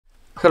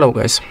Hello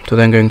guys,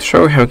 today I'm going to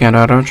show you how you can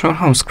rearrange your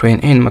home screen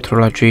in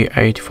Motorola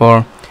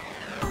G84.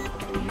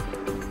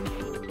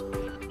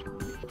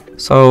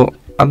 So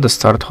at the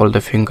start, hold the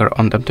finger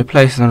on the empty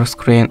place on the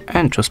screen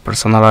and choose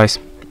Personalize.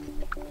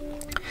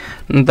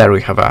 And there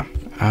we have a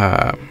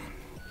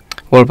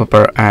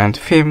wallpaper and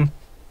theme,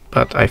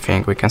 but I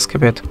think we can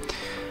skip it.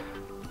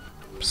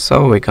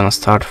 So we're gonna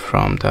start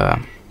from the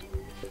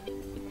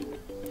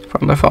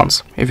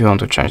fonts. If you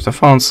want to change the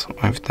fonts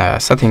with the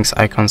settings,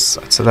 icons,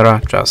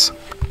 etc., just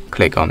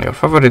click on your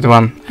favorite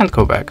one and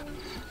go back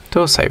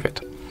to save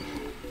it.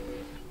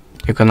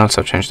 You can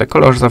also change the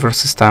colors of your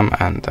system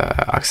and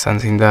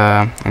accents in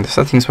the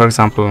settings, for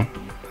example.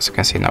 As you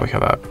can see, now we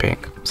have a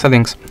pink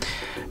settings.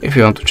 If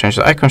you want to change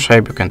the icon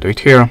shape, you can do it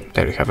here.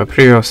 There you have a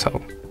preview,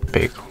 so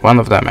pick one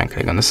of them and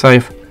click on the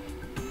save.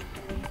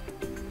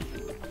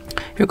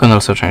 You can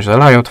also change the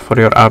layout for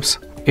your apps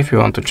if you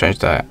want to change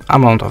the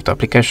amount of the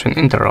application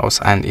in the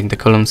rows and in the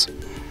columns.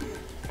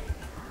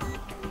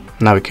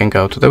 Now we can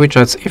go to the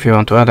widgets. If you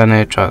want to add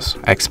any, just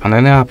expand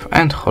any app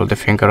and hold the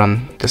finger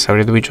on the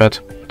selected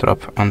widget,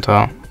 drop onto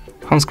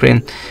home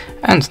screen,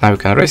 and now you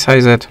can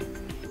resize it.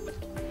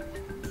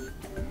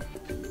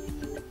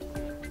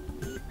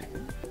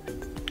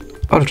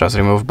 Or just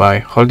remove by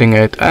holding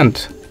it and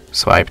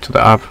swipe to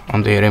the app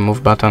on the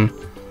remove button.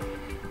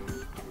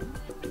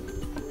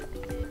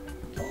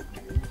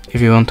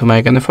 If you want to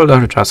make any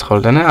folder, just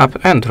hold any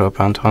app and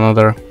drop onto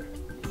another.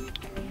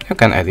 You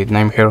can edit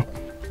name here.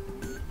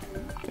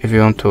 If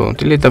you want to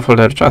delete the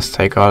folder, just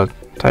take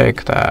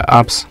the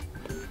apps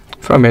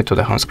from it to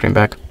the home screen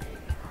back.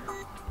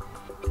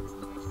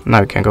 Now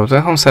you can go to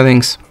the home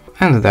settings,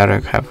 and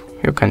there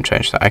you can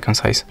change the icon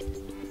size.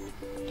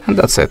 And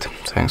that's it.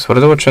 Thanks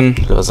for watching.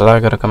 Leave us a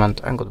like, a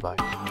comment, and goodbye.